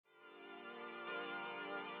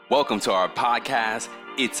Welcome to our podcast,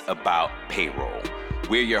 It's About Payroll.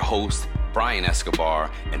 We're your hosts, Brian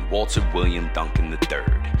Escobar and Walter William Duncan III.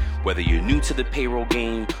 Whether you're new to the payroll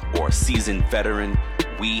game or a seasoned veteran,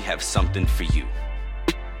 we have something for you.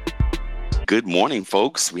 Good morning,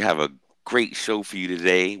 folks. We have a great show for you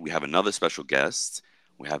today. We have another special guest.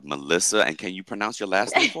 We have Melisa, and can you pronounce your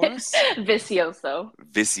last name for us? Vicioso.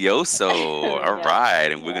 All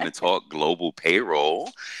right. And we're going to talk global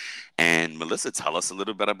payroll. And Melisa, tell us a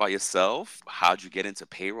little bit about yourself. How'd you get into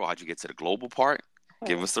payroll? How'd you get to the global part?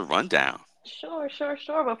 Give us a rundown. Sure.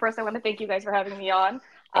 But first, I want to thank you guys for having me on.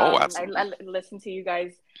 Absolutely. I listen to you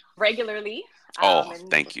guys regularly.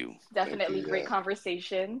 Thank you. Definitely great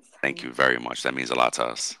conversations. Thank you very much. That means a lot to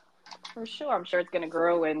us. For sure. I'm sure it's going to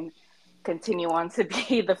grow and continue on to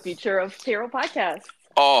be the future of payroll podcasts.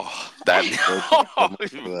 Dang.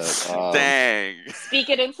 Speak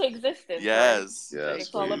it into existence. Yes. Right?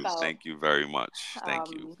 Yes, all about. Thank you very much.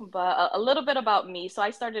 Thank you. But a little bit about me. So I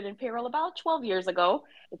started in payroll about 12 years ago.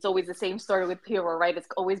 It's always the same story with payroll, right? It's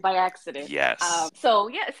always by accident. Yes.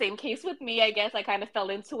 Same case with me. I guess I kind of fell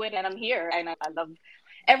into it and I'm here and I love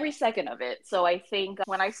every second of it. So I think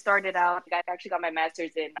when I started out, I actually got my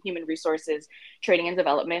master's in human resources training and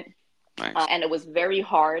development. Nice. And it was very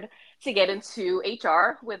hard to get into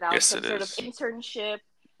HR without some sort of internship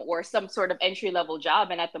or some sort of entry-level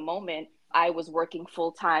job. And at the moment, I was working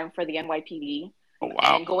full-time for the NYPD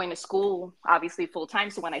and going to school, obviously full-time.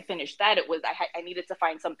 So when I finished that, I needed to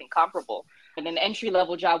find something comparable. And an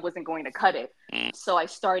entry-level job wasn't going to cut it. So I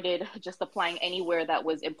started just applying anywhere that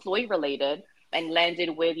was employee-related and landed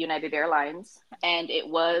with United Airlines. And it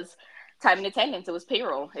was time and attendance. It was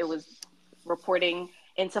payroll. It was reporting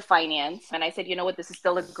into finance. And I said, you know what, this is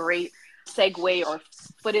still a great segue or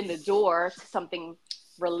foot in the door to something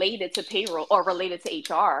related to payroll or related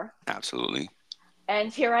to HR. Absolutely.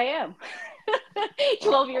 And here I am.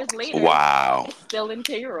 12 years later. Wow. Still in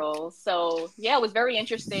payroll. So yeah, it was very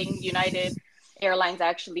interesting. United Airlines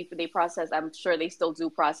actually, I'm sure they still do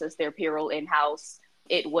process their payroll in-house.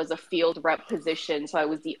 It was a field rep position. So I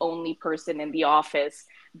was the only person in the office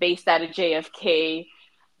based out of JFK.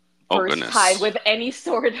 First time with any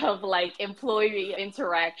sort of employee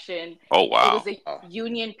interaction. Oh, wow. It was a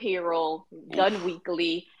union payroll done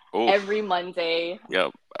weekly every Monday.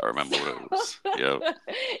 Yep. I remember those. Yep.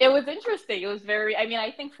 It was interesting. It was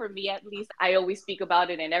I think for me, at least, I always speak about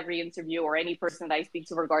it in every interview or any person that I speak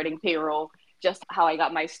to regarding payroll, just how I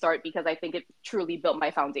got my start, because I think it truly built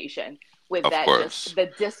my foundation with just the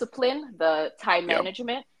discipline, the time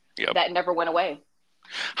management that never went away.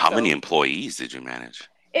 How many employees did you manage?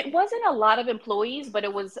 It wasn't a lot of employees, but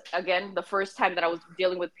it was, again, the first time that I was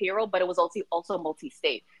dealing with payroll, but it was also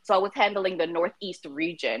multi-state. So I was handling the Northeast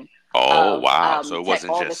region. Wow. So it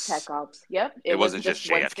wasn't all the tech ops. Yep. It wasn't just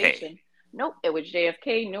JFK. Nope. It was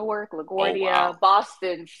JFK, Newark, LaGuardia,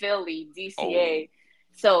 Boston, Philly, DCA.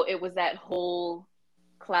 So it was that whole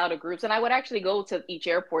cloud of groups. And I would actually go to each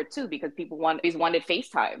airport too, because people wanted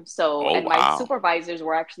FaceTime. So, my supervisors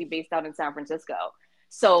were actually based out in San Francisco.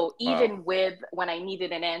 So even with when I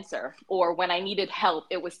needed an answer or when I needed help,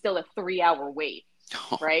 it was still a 3-hour wait,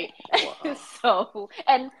 right? So,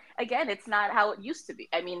 and again, it's not how it used to be.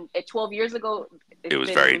 I mean, 12 years ago, it was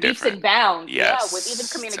very different. Leaps and bounds. Yes. Yeah, with even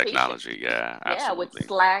communication. Technology, absolutely. Yeah, with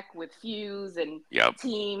Slack, with Fuse and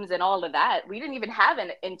Teams and all of that. We didn't even have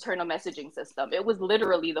an internal messaging system. It was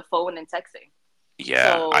literally the phone and texting.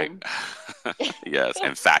 Yeah, yes,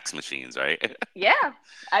 and fax machines, right? Yeah,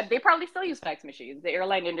 they probably still use fax machines. The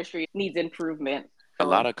airline industry needs improvement. A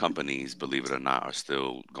lot of companies, believe it or not, are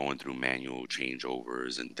still going through manual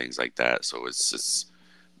changeovers and things like that. So it's just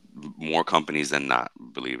more companies than not,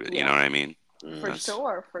 believe it. You know what I mean? For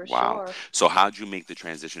sure. So how'd you make the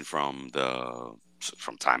transition from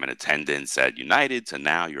time and attendance at United to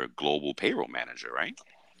now you're a global payroll manager, right?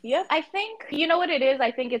 Yeah, I think, you know what it is? I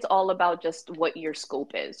think it's all about just what your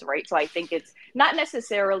scope is, right? So I think it's not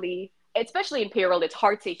necessarily, especially in payroll, it's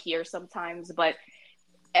hard to hear sometimes, but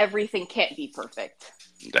everything can't be perfect,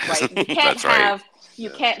 right? You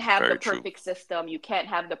can't have the perfect system. You can't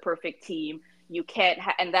have the perfect team. You can't,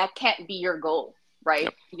 and that can't be your goal, right?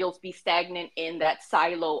 Yep. You'll be stagnant in that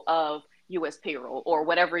silo of U.S. payroll or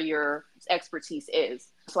whatever your expertise is.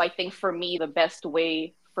 So I think for me, the best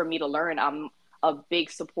way for me to learn, I'm a big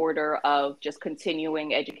supporter of just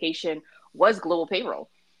continuing education, was global payroll.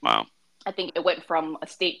 Wow. I think it went from a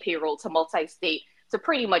state payroll to multi-state to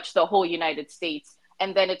pretty much the whole United States.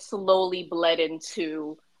 And then it slowly bled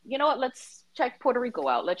into, you know what, let's check Puerto Rico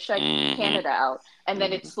out. Let's check Canada out. And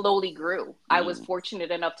then it slowly grew. I was fortunate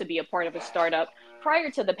enough to be a part of a startup prior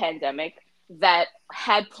to the pandemic that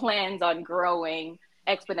had plans on growing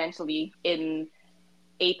exponentially in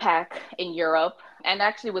APAC in Europe, and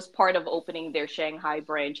actually was part of opening their Shanghai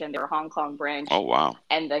branch and their Hong Kong branch. Oh, wow.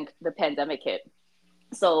 And then the pandemic hit.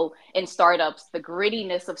 So in startups, the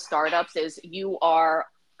grittiness of startups is you are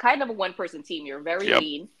kind of a one-person team. You're very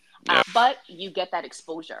lean, but you get that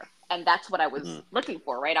exposure. And that's what I was looking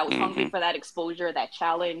for, right? I was hungry for that exposure, that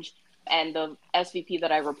challenge. And the SVP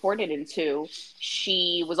that I reported into,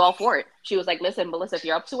 she was all for it. She was like, listen, Melissa, if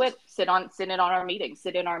you're up to it, sit in on our meetings.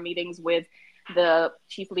 Sit in our meetings with the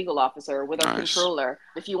chief legal officer, with our controller.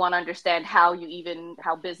 If you want to understand how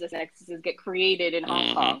business nexuses get created in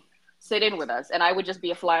Hong Kong, sit in with us. And I would just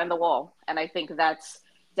be a fly on the wall. And I think that's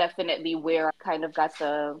definitely where I kind of got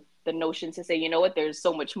the notion to say, you know what, there's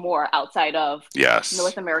so much more outside of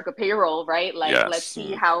North America payroll, right? Like, let's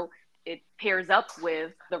see how it pairs up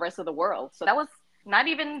with the rest of the world. So that was not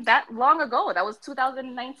even that long ago. That was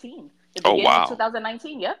 2019. The beginning of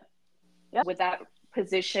 2019. Yep. With that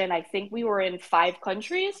position, I think we were in 5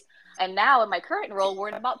 countries. And now in my current role, we're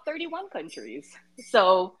in about 31 countries.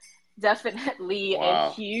 So definitely a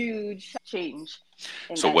huge change.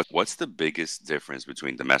 So what's the biggest difference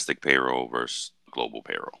between domestic payroll versus global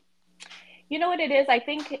payroll? You know what it is? I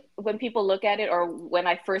think when people look at it, or when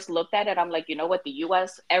I first looked at it, I'm like, you know what, the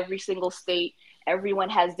US, every single state, everyone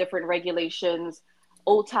has different regulations,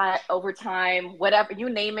 overtime, whatever, you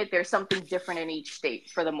name it, there's something different in each state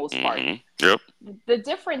for the most part. Yep. The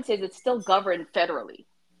difference is it's still governed federally,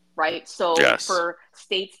 right? So for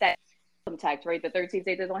states that income tax, right? The 13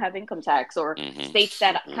 states that don't have income tax, or states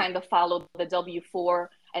that kind of follow the W-4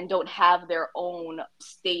 and don't have their own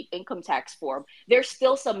state income tax form. There's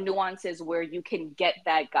still some nuances where you can get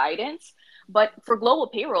that guidance. But for global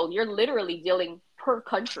payroll, you're literally dealing per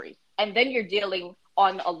country. And then you're dealing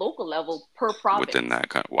on a local level per province. Within that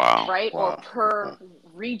kind of, right? Or per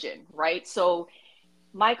region, right? So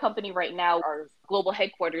my company right now, our global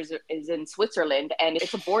headquarters is in Switzerland, and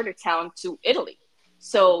it's a border town to Italy.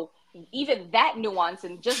 So even that nuance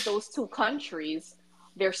in just those 2 countries,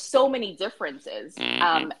 there's so many differences.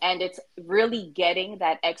 And it's really getting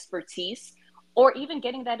that expertise, or even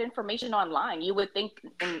getting that information online. You would think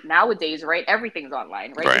nowadays, right, everything's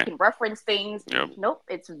online, right? You can reference things. Nope,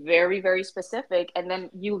 it's very, very specific. And then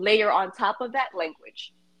you layer on top of that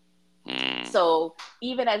language. So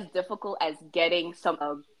even as difficult as getting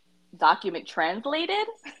some document translated,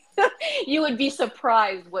 you would be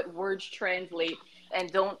surprised what words translate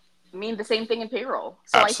and don't mean the same thing in payroll.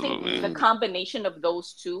 So I think the combination of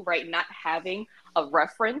those two, right, not having a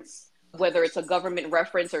reference, whether it's a government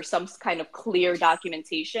reference or some kind of clear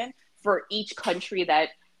documentation for each country that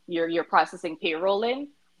you're processing payroll in,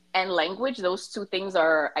 and language, those 2 things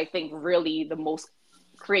are, I think, really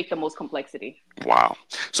create the most complexity. Wow.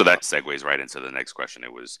 So that segues right into the next question.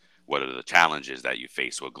 It was, what are the challenges that you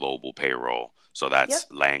face with global payroll? So that's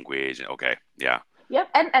language. Okay. Yeah. Yep.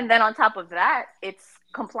 And then on top of that, it's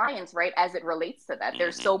compliance, right? As it relates to that,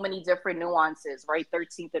 there's so many different nuances, right?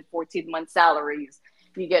 13th and 14th month salaries,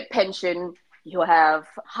 you get pension, you have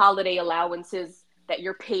holiday allowances that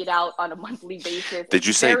you're paid out on a monthly basis. Did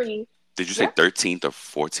you say 13th or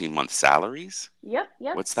 14th month salaries? Yep.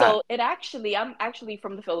 What's that? So I'm actually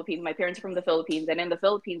from the Philippines. My parents are from the Philippines. And in the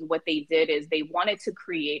Philippines, what they did is they wanted to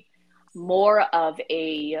create more of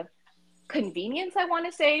a convenience, I want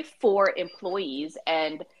to say, for employees.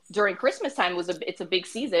 And during Christmas time it's a big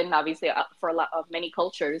season, obviously, for a lot of many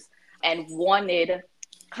cultures, and wanted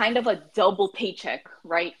kind of a double paycheck,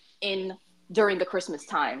 right, during the Christmas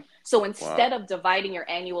time. So instead of dividing your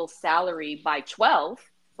annual salary by 12,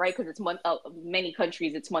 right, because it's many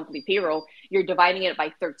countries it's monthly payroll, you're dividing it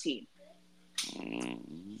by 13.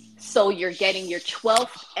 So you're getting your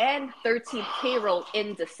 12th and 13th payroll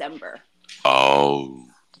in December. Oh,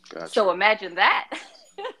 gotcha. So imagine that.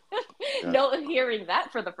 No, hearing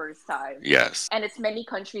that for the first time. Yes. And it's many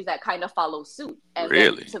countries that kind of follow suit. And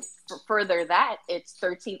really? To further that, it's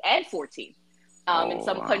 13th and 14th. In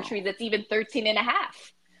some countries, it's even 13 and a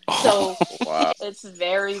half. So it's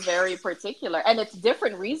very, very particular. And it's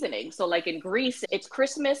different reasoning. So like in Greece, it's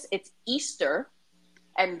Christmas, it's Easter.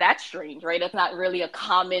 And that's strange, right? That's not really a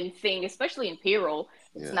common thing, especially in payroll.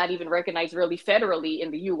 It's not even recognized really federally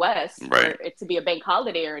in the US for it to be a bank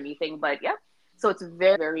holiday or anything. But so it's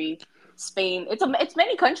very, very Spain. It's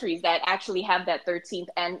many countries that actually have that 13th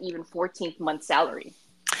and even 14th month salary.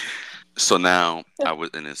 So now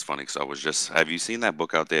and it's funny. So have you seen that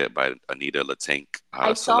book out there by Anita Latink? How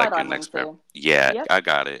to Select Your Next Payroll? Yeah, I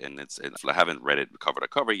got it. And I haven't read it cover to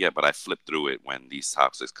cover yet, but I flipped through it when these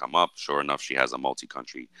topics come up. Sure enough, she has a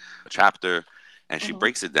multi-country chapter, and she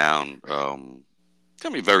breaks it down. It's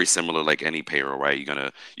gonna be very similar, like any payroll, right? You're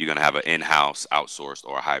gonna have an in-house, outsourced,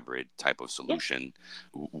 or a hybrid type of solution.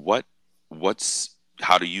 What's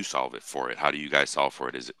how do you solve it for it? How do you guys solve for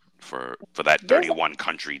it? Is it for that 31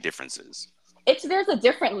 country differences? There's a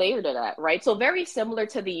different layer to that, right? So very similar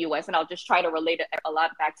to the US, and I'll just try to relate it a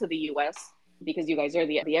lot back to the US because you guys are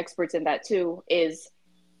the experts in that too, is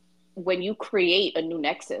when you create a new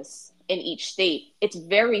nexus in each state, it's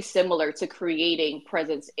very similar to creating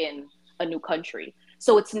presence in a new country.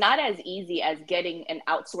 So it's not as easy as getting an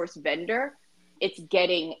outsourced vendor. It's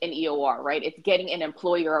getting an EOR, right? It's getting an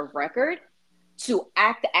employer of record to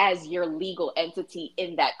act as your legal entity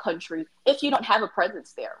in that country if you don't have a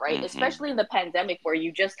presence there, right? Mm-hmm. Especially in the pandemic where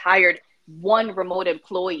you just hired one remote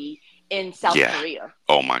employee in South Korea.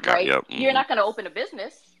 Oh my God, right? Yep. Mm-hmm. You're not going to open a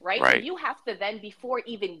business, right? So you have to then, before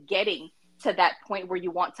even getting to that point where you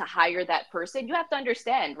want to hire that person, you have to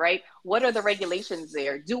understand, right? What are the regulations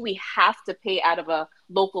there? Do we have to pay out of a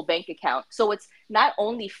local bank account? So it's not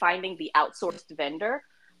only finding the outsourced vendor,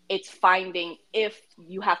 it's finding if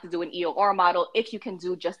you have to do an EOR model, if you can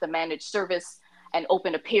do just a managed service and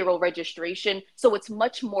open a payroll registration. So it's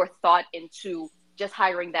much more thought into just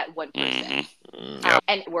hiring that one person. Mm-hmm. Yep.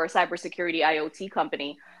 And we're a cybersecurity IoT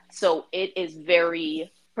company. So it is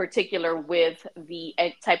very particular with the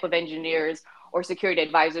type of engineers or security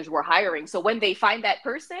advisors we're hiring. So when they find that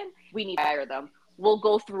person, we need to hire them. We'll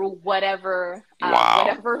go through whatever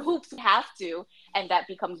hoops we have to, and that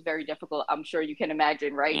becomes very difficult. I'm sure you can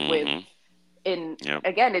imagine, right? Mm-hmm.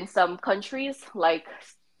 Again, in some countries like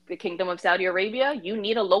the Kingdom of Saudi Arabia, you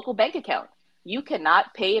need a local bank account. You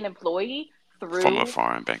cannot pay an employee from a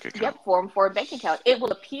foreign bank account. Yep, from a foreign bank account. It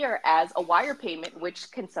will appear as a wire payment,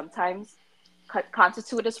 which can sometimes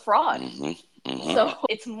constitute as fraud. Mm-hmm. Mm-hmm. So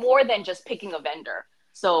it's more than just picking a vendor.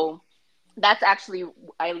 So that's actually,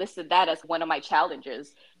 I listed that as one of my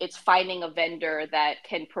challenges. It's finding a vendor that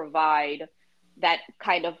can provide that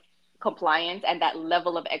kind of compliance and that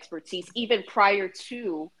level of expertise even prior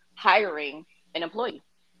to hiring an employee.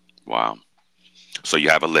 Wow. So you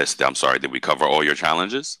have a list. I'm sorry, did we cover all your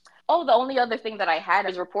challenges? Oh, the only other thing that I had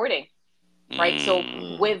is reporting, right? So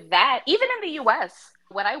with that, even in the US,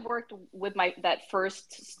 when I worked with that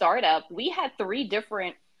first startup, we had 3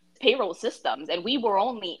 different payroll systems and we were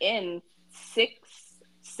only in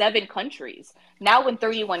 7 countries. Now in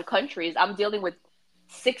 31 countries, I'm dealing with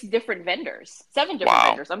 7 different vendors.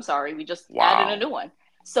 I'm sorry. We just added a new one.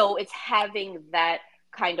 So it's having that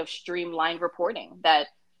kind of streamlined reporting that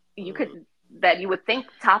you could, that you would think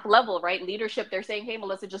top level, right? Leadership, they're saying, hey,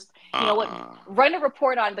 Melissa, just, you know what, run a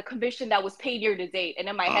report on the commission that was paid year to date. And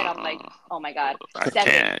in my head, I'm like, oh my God,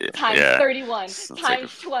 7 times 31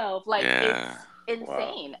 times 12. Like it's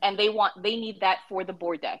insane. Wow. And they need that for the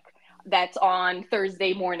board deck. That's on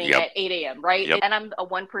Thursday morning at 8 a.m., right? Yep. And I'm a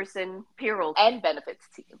 1-person payroll and benefits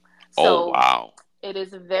team. So it is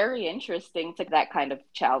very interesting to that kind of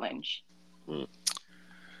challenge. Wow.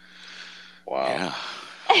 Yeah.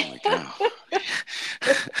 Oh my God.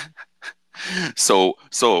 So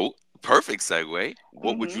perfect segue.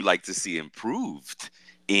 What would you like to see improved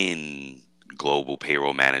in global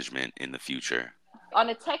payroll management in the future? On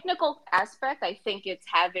a technical aspect, I think it's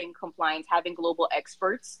having compliance, having global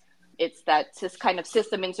experts. It's that kind of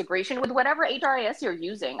system integration with whatever HRIS you're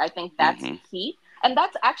using. I think that's key. And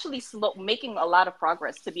that's actually making a lot of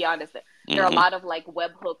progress, to be honest. There are a lot of like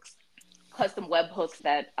webhooks, custom webhooks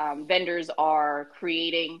that vendors are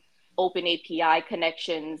creating, open API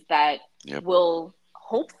connections that will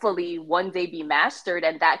hopefully one day be mastered,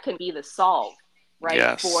 and that can be the solve,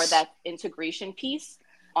 right? For that integration piece.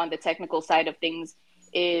 On the technical side of things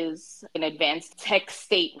is an advanced tech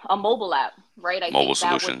state, a mobile app, right? I mobile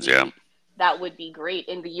think solutions, that would be great.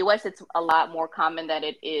 In the US, it's a lot more common than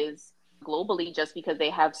it is globally, just because they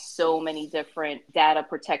have so many different data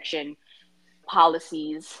protection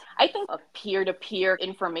policies. I think a peer-to-peer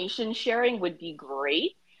information sharing would be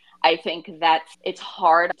great. I think that it's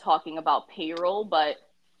hard talking about payroll, but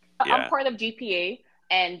I'm part of GPA,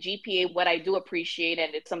 and GPA, what I do appreciate,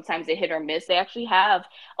 and it's sometimes a hit or miss, they actually have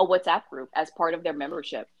a WhatsApp group as part of their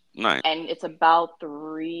membership. Nice. And it's about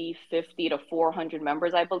 350 to 400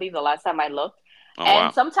 members, I believe, the last time I looked.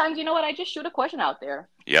 And sometimes, you know what, I just shoot a question out there.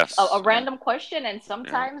 Yes. A random question, and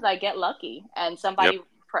sometimes I get lucky and somebody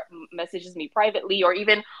messages me privately or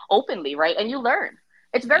even openly, right? And you learn.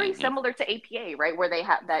 It's very similar to APA, right? Where they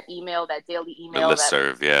have that email, that daily email. The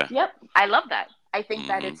listserv, Yep. I love that. I think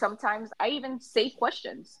that it's sometimes I even save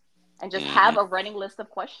questions and just have a running list of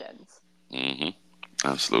questions.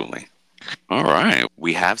 Absolutely. All right.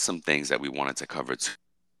 We have some things that we wanted to cover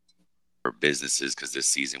for businesses, because this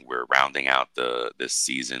season we're rounding out this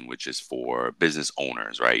season, which is for business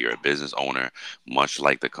owners, right? You're a business owner, much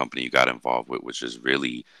like the company you got involved with, which is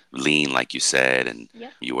really lean, like you said, and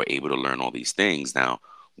you were able to learn all these things. Now,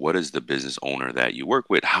 what is the business owner that you work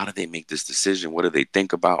with? How do they make this decision? What do they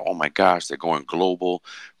think about? Oh my gosh, they're going global,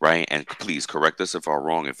 right? And please correct us if I'm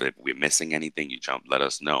wrong. If we're missing anything, let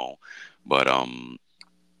us know. But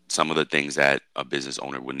some of the things that a business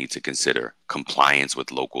owner would need to consider: compliance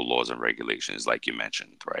with local laws and regulations, like you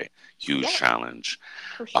mentioned, right? Huge challenge.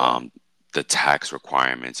 For sure. The tax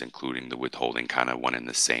requirements, including the withholding, kind of one and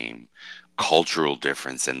the same. Cultural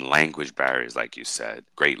difference and language barriers, like you said.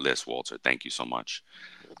 Great list, Walter. Thank you so much.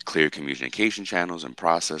 Clear communication channels and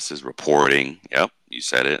processes, reporting. Yep, you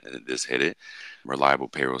said it. This hit it. Reliable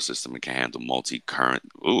payroll system that can handle multi-current.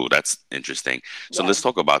 Ooh, that's interesting. So let's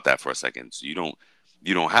talk about that for a second. So you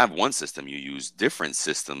don't have one system. You use different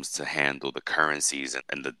systems to handle the currencies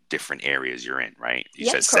and the different areas you're in, right? You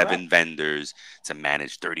said 7 vendors to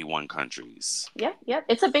manage 31 countries. Yeah.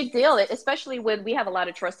 It's a big deal, especially when we have a lot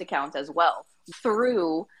of trust accounts as well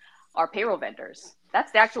through our payroll vendors.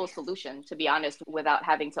 That's the actual solution, to be honest, without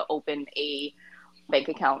having to open a bank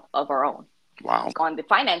account of our own. Wow. On the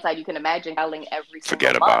finance side, you can imagine filing every single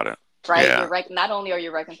Forget about it. Right? Yeah. Not only are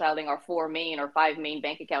you reconciling our 4 main or 5 main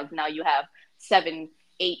bank accounts, now you have 7,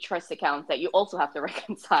 8 trust accounts that you also have to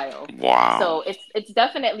reconcile. Wow. So it's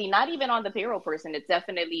definitely not even on the payroll person. It's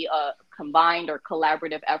definitely a combined or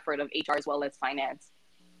collaborative effort of HR as well as finance.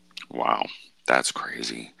 Wow. That's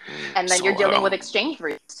crazy. And then you're dealing with exchange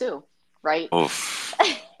rates too, right? Oof.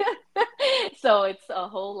 So it's a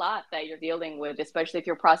whole lot that you're dealing with, especially if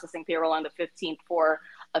you're processing payroll on the 15th for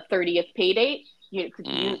a 30th pay date.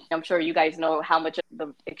 I'm sure you guys know how much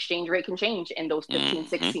the exchange rate can change in those 15,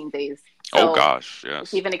 16 days. So oh, gosh, yes.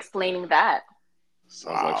 It's even explaining that.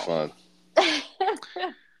 Sounds like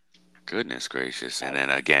fun. Goodness gracious. And then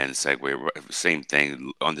again, segue, same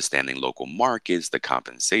thing, understanding local markets, the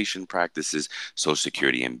compensation practices, social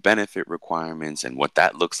security and benefit requirements, and what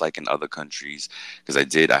that looks like in other countries. Because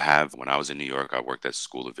when I was in New York, I worked at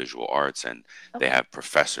School of Visual Arts, and they have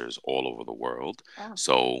professors all over the world. Oh.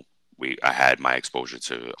 So I had my exposure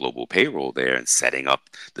to global payroll there, and setting up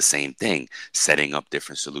the same thing, setting up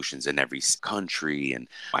different solutions in every country. And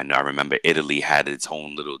I remember Italy had its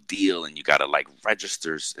own little deal, and you got to like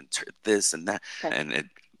register and this and that. Okay. And it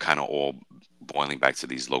kind of all boiling back to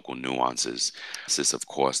these local nuances, of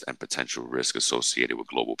cost and potential risk associated with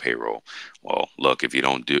global payroll. Well, look, if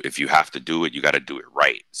you have to do it, you got to do it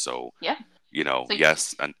right. So,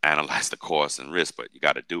 yes, analyze the cost and risk, but you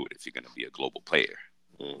got to do it if you're going to be a global player.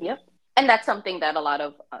 Yep. And that's something that a lot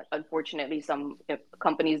of, unfortunately, some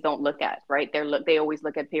companies don't look at, right? They always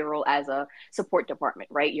look at payroll as a support department,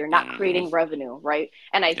 right? You're not creating revenue, right?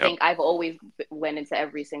 And I think I've always went into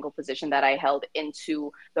every single position that I held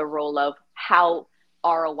into the role of how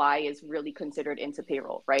ROI is really considered into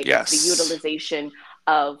payroll, right? Yes. It's the utilization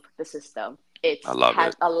of the system. It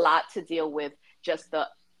has a lot to deal with just the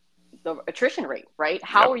attrition rate, right?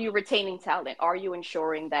 How are you retaining talent? Are you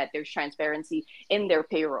ensuring that there's transparency in their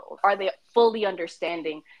payroll? Are they fully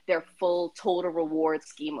understanding their full total reward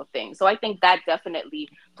scheme of things? So I think that definitely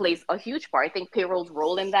plays a huge part. I think payroll's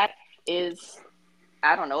role in that is,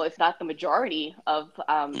 I don't know, if not the majority of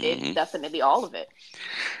it's definitely all of it.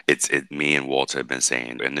 Me and Walter have been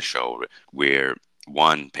saying in the show, where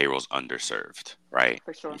payroll's underserved, right?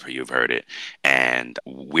 For sure. You've heard it. And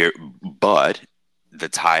but the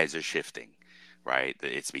tides are shifting, right?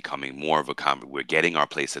 It's becoming more of a we're getting our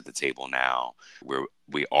place at the table now.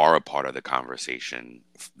 We are a part of the conversation.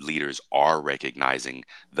 Leaders are recognizing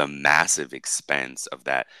the massive expense of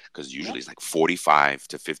that, because usually it's like 45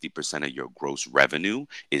 to 50% of your gross revenue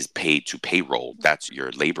is paid to payroll. That's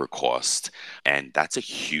your labor cost. And that's a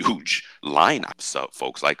huge lineup. So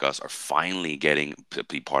folks like us are finally getting to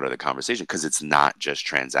be part of the conversation, because it's not just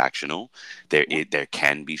transactional. There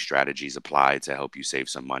can be strategies applied to help you save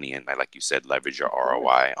some money, and like you said, leverage your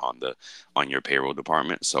ROI on your payroll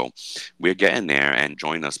department. So we're getting there. And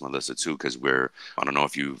join us, Melisa, too, because I don't know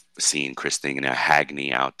if you've seen Christina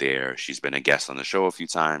Hagney out there. She's been a guest on the show a few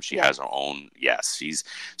times. She has her own. Yes,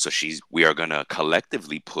 we are going to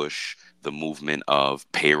collectively push the movement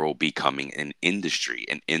of payroll becoming an industry,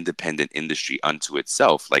 an independent industry unto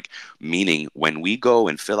itself. Like, meaning when we go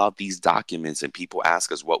and fill out these documents and people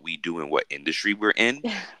ask us what we do and what industry we're in,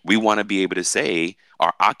 we want to be able to say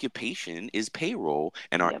our occupation is payroll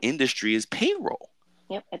and our industry is payroll.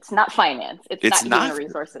 Yep, it's not finance. It's not human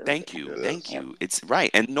resources. Thank you. It's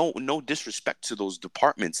right. And no disrespect to those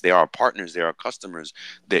departments. They are partners. They are customers.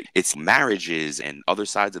 It's marriages and other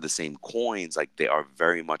sides of the same coins. Like, they are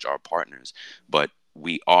very much our partners. But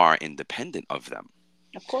we are independent of them.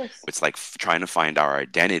 Of course. It's like trying to find our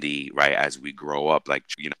identity, right, as we grow up. Like,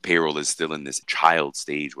 payroll is still in this child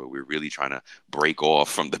stage where we're really trying to break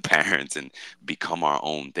off from the parents and become our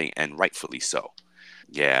own thing, and rightfully so.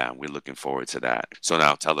 Yeah, we're looking forward to that. So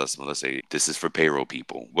now tell us, Melissa, this is for payroll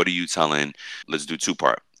people. What are you telling? Let's do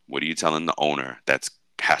two-part. What are you telling the owner that's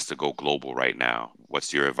has to go global right now?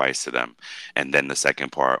 What's your advice to them? And then the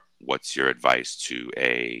second part, what's your advice to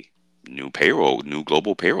a new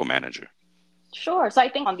global payroll manager? Sure. So I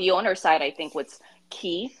think on the owner side, I think what's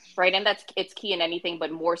key, right? And it's key in anything,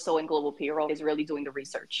 but more so in global payroll is really doing the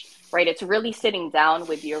research, right? It's really sitting down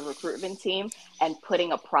with your recruitment team and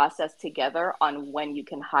putting a process together on when you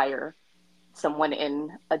can hire someone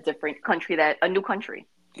in a different country, a new country,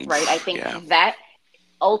 right? I think that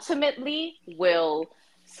ultimately will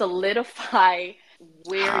solidify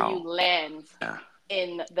where you land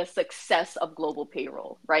in the success of global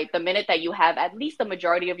payroll, right? The minute that you have at least the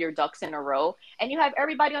majority of your ducks in a row and you have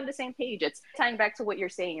everybody on the same page, it's tying back to what you're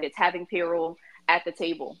saying. It's having payroll at the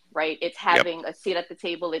table, right? It's having a seat at the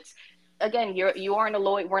table. It's, again, you aren't a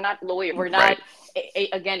lawyer. We're not lawyers. We're not,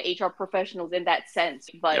 again, HR professionals in that sense,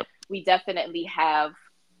 but we definitely have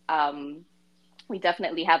a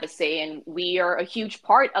say, and we are a huge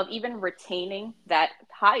part of even retaining that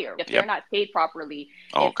hire. If they're not paid properly,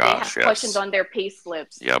 if they have questions on their pay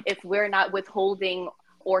slips, if we're not withholding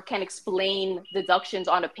or can explain deductions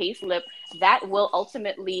on a pay slip, that will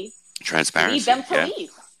ultimately lead them to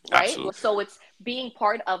leave, right? Absolutely. So it's being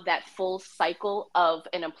part of that full cycle of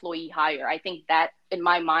an employee hire. I think that, in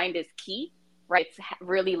my mind, is key, right? It's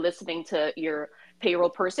really listening to your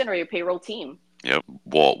payroll person or your payroll team. Yep.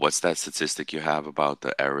 Walt, what's that statistic you have about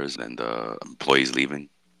the errors and the employees leaving?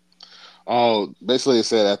 Oh, basically it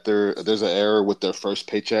said after there's an error with their first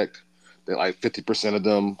paycheck, that like 50% of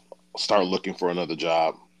them start looking for another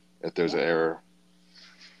job if there's an error.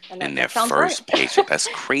 In their first paycheck. That's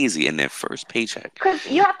crazy. In their first paycheck. Because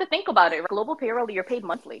you have to think about it. Global payroll, you're paid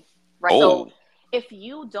monthly, right? So if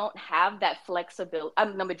you don't have that flexibility,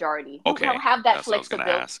 I'm the majority. You don't have that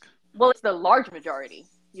flexibility. Well, it's the large majority.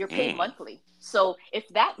 You're paid monthly. So if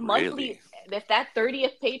that if that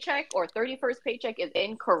 30th paycheck or 31st paycheck is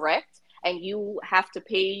incorrect and you have to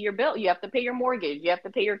pay your bill, you have to pay your mortgage, you have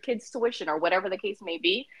to pay your kids' tuition or whatever the case may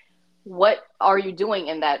be, what are you doing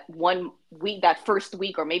in that 1 week, that first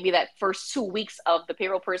week, or maybe that first 2 weeks of the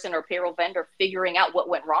payroll person or payroll vendor figuring out what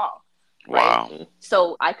went wrong? Right? Wow.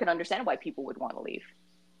 So I could understand why people would want to leave.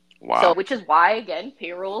 Wow. So, which is why, again,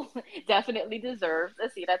 payroll definitely deserves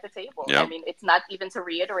a seat at the table. Yep. I mean, it's not even to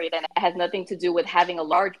reiterate, and it has nothing to do with having a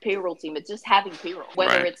large payroll team. It's just having payroll,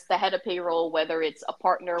 whether it's the head of payroll, whether it's a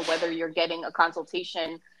partner, whether you're getting a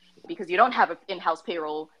consultation because you don't have an in-house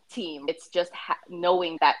payroll team. It's just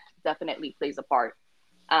knowing that definitely plays a part.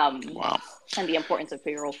 Wow. And the importance of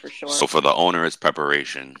payroll for sure. So for the owner, it's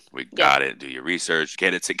preparation. We got it. Do your research,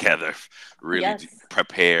 get it together, really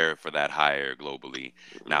prepare for that hire globally.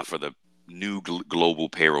 Now for the new global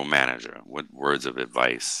payroll manager, what words of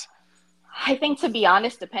advice? I think, to be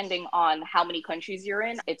honest, depending on how many countries you're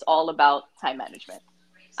in, it's all about time management.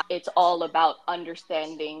 It's all about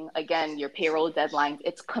understanding, again, your payroll deadlines.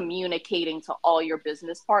 It's communicating to all your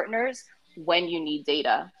business partners when you need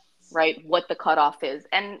data, right? What the cutoff is,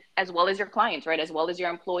 and as well as your clients, right? As well as your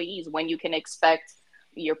employees, when you can expect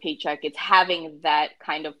your paycheck. It's having that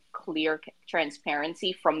kind of clear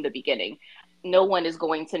transparency from the beginning. No one is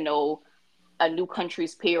going to know a new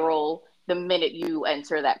country's payroll the minute you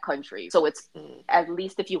enter that country. So it's, at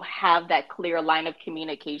least if you have that clear line of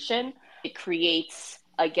communication, it creates,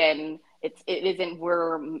 again, it isn't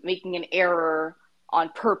we're making an error on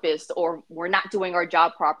purpose or we're not doing our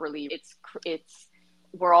job properly. It's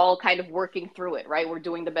we're all kind of working through it, right? We're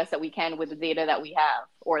doing the best that we can with the data that we have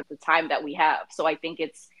or the time that we have. So I think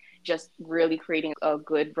it's just really creating a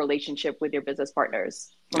good relationship with your business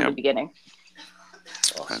partners from the beginning.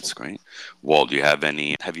 Awesome. That's great. Walt, do you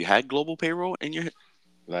have you had global payroll in your?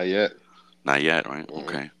 Not yet. Not yet, right? Mm-hmm.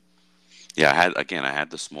 Okay. Yeah, I had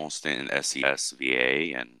the small stint in SES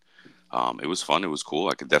VA, and it was fun. It was cool.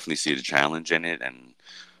 I could definitely see the challenge in it, and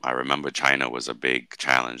I remember China was a big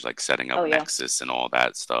challenge, like setting up Nexus and all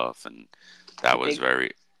that stuff, and that was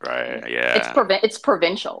very right. Yeah, it's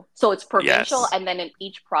provincial, so it's provincial, and then in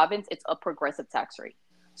each province, it's a progressive tax rate.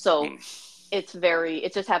 So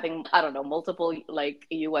it's just having, I don't know, multiple like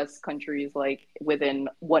U.S. countries like within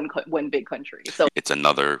one big country. So it's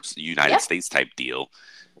another United States type deal.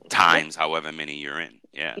 Times however many you're in.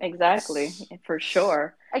 Yeah, exactly, for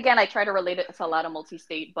sure. Again, I try to relate it to a lot of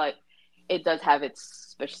multi-state, but it does have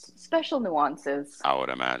its special nuances. I would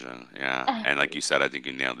imagine, yeah. And like you said, I think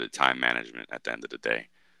you nailed it. Time management at the end of the day.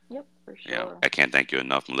 Yep, for sure. Yeah, I can't thank you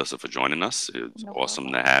enough, Melissa, for joining us. It's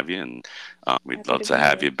awesome to have you, and we'd love to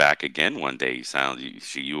have you back again one day.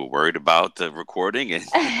 You were worried about the recording,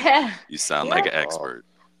 and you sound like an expert.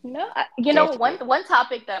 No, one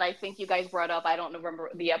topic that I think you guys brought up, I don't remember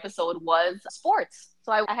the episode, was sports.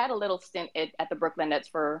 So I had a little stint at the Brooklyn Nets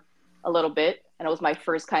for a little bit, and it was my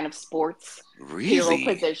first kind of sports hero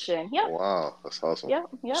position. Yeah. Wow, that's awesome.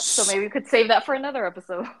 Yeah. So maybe we could save that for another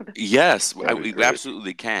episode. Yes, we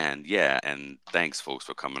absolutely can. Yeah, and thanks, folks,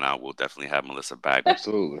 for coming out. We'll definitely have Melisa back.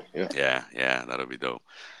 Absolutely. Yeah. Yeah, that'll be dope.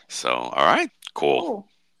 So, all right, cool.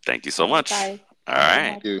 Thank you so much. Bye. All right.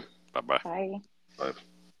 Thank you. Bye-bye. Bye. Bye.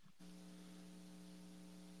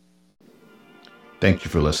 Thank you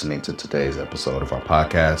for listening to today's episode of our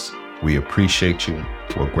podcast. We appreciate you.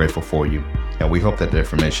 We're grateful for you. And we hope that the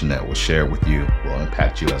information that was shared with you will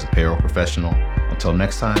impact you as a payroll professional. Until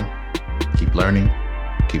next time, keep learning,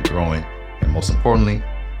 keep growing, and most importantly,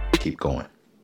 keep going.